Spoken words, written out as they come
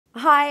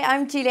Hi,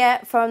 I'm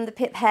Juliet from the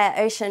Pip Hare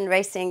Ocean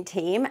Racing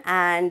team,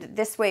 and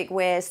this week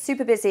we're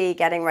super busy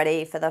getting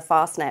ready for the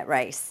Fastnet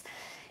race.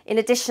 In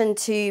addition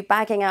to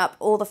bagging up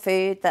all the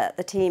food that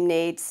the team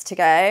needs to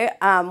go,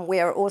 we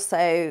are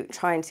also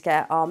trying to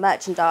get our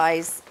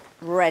merchandise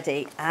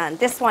ready. And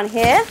this one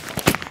here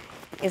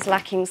is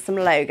lacking some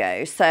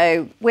logos.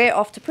 So we're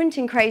off to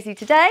Printing Crazy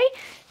today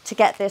to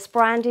get this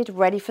branded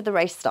ready for the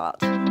race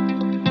start.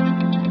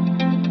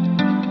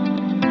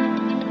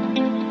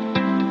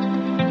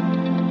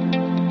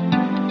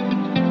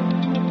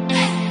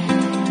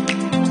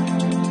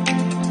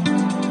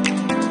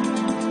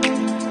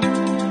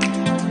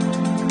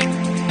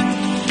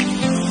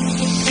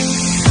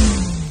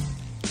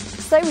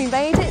 So we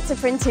made it to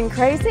Printing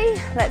Crazy.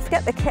 Let's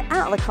get the kit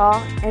out of the car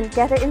and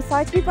get it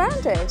inside to be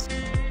branded.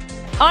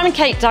 I'm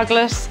Kate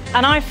Douglas,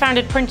 and I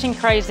founded Printing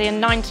Crazy in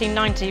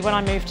 1990 when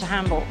I moved to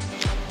Hamble.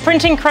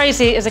 Printing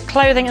Crazy is a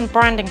clothing and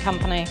branding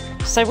company,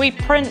 so we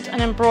print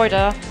and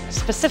embroider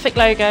specific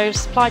logos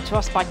supplied to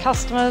us by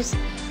customers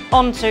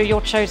onto your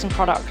chosen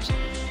product.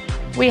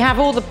 We have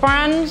all the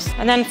brands,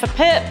 and then for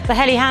Pip, the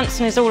Helly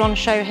Hansen is all on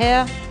show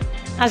here.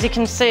 As you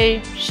can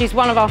see, she's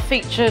one of our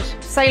featured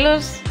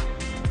sailors.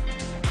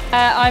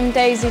 I'm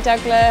Daisy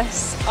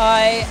Douglas.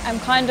 I am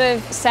kind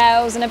of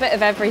sales and a bit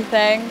of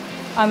everything.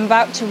 I'm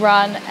about to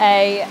run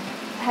a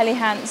Helly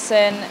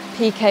Hansen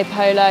PK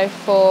Polo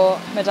for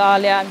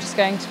Medallia. I'm just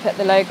going to put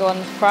the logo on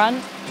the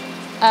front.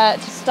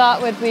 To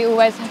start with, we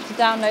always have to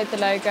download the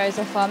logos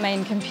off our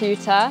main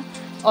computer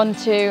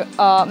onto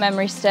our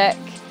memory stick,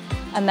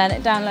 and then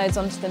it downloads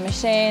onto the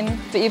machine.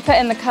 But you put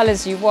in the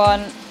colours you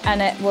want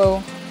and it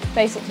will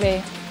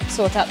basically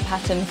sort out the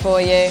pattern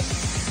for you.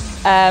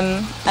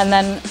 And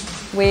then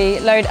we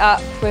load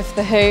up with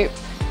the hoop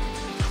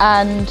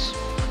and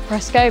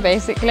press go,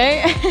 basically.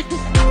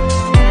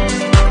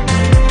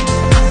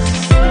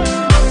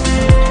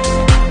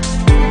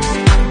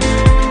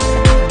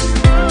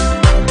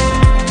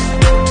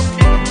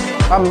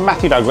 I'm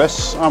Matthew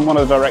Douglas. I'm one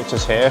of the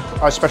directors here.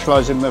 I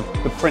specialise in the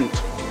print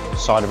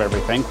side of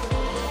everything.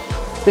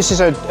 This is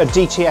a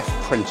DTF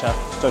printer,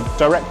 so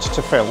direct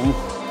to film,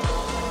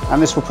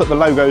 and this will put the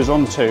logos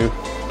onto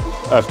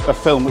a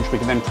film which we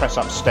can then press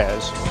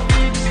upstairs.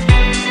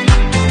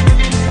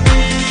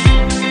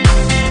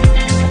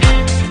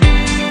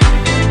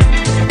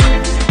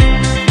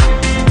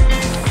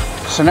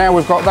 So now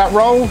we've got that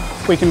roll,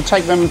 we can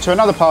take them to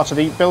another part of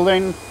the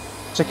building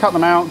to cut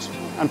them out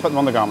and put them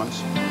on the garments.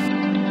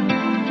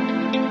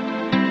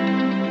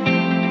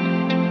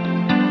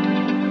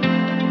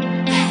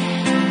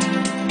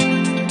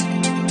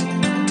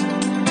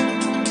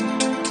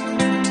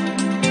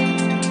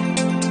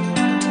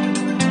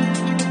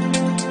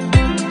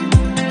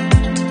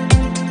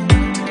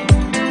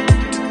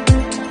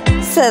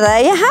 So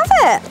there you have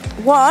it,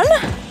 one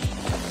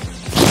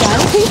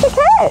brand piece of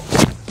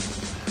kit.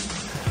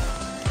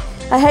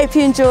 I hope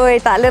you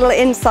enjoyed that little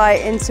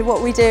insight into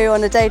what we do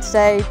on a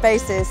day-to-day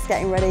basis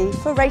getting ready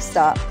for race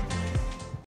start.